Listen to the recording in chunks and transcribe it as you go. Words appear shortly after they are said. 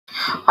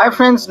Hi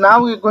friends,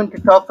 now we're going to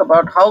talk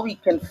about how we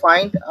can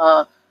find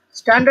a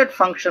standard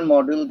function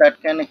model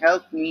that can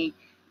help me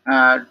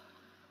uh,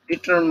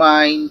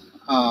 determine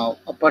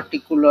a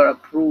particular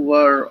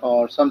approver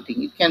or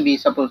something. It can be,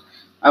 suppose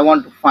I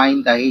want to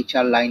find the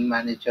HR line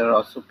manager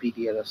or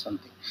superior or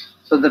something.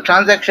 So the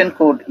transaction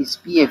code is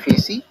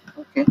PFAC,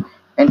 okay,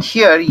 and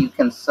here you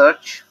can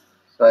search.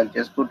 So I'll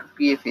just go to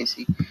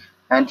PFAC,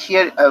 and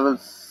here I will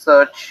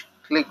search,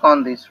 click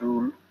on this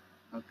rule,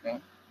 okay,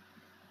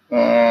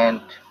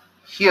 and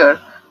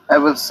here I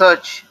will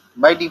search.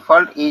 By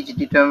default, agent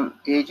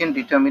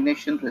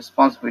determination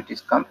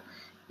responsibilities come.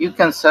 You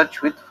can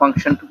search with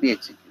function to be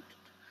executed.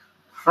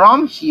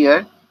 From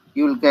here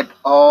you will get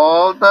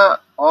all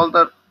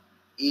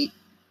e-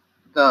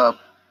 the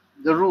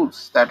the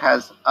rules that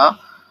has a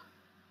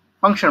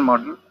function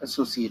model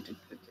associated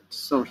with it.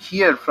 So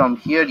here, from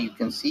here, you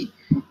can see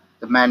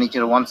the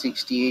manager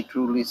 168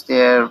 rule is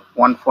there,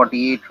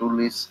 148 rule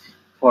is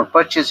for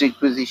purchase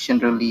requisition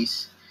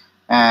release,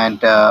 and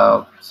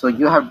so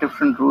you have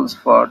different rules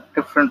for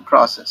different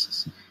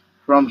processes.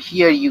 From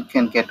here you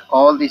can get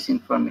all this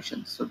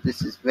information. So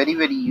this is very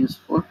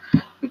useful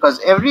because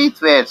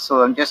everywhere.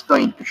 So I'm just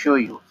going to show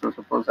you. So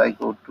suppose I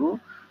go to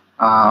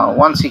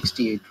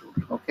 168 rule,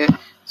 okay.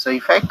 So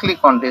if I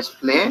click on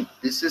display,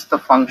 this is the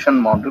function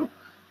model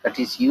that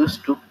is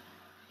used to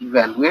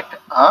evaluate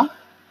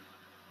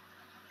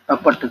a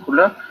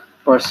particular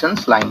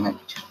person's line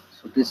manager.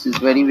 So this is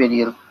very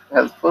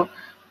helpful,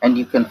 and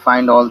you can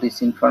find all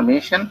this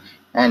information.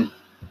 And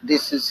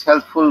this is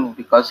helpful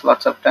because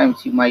lots of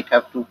times you might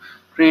have to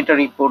create a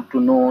report to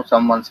know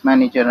someone's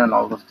manager and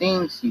all those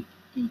things.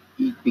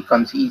 It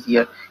becomes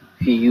easier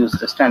if you use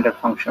the standard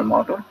function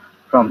model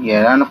from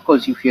here. And of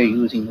course, if you're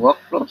using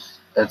workflows,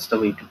 that's the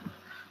way to go.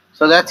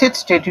 So that's it.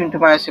 Stay tuned to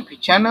my SAP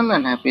channel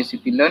and happy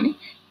SAP learning.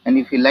 And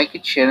if you like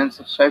it, share and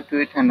subscribe to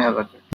it, and have a great day.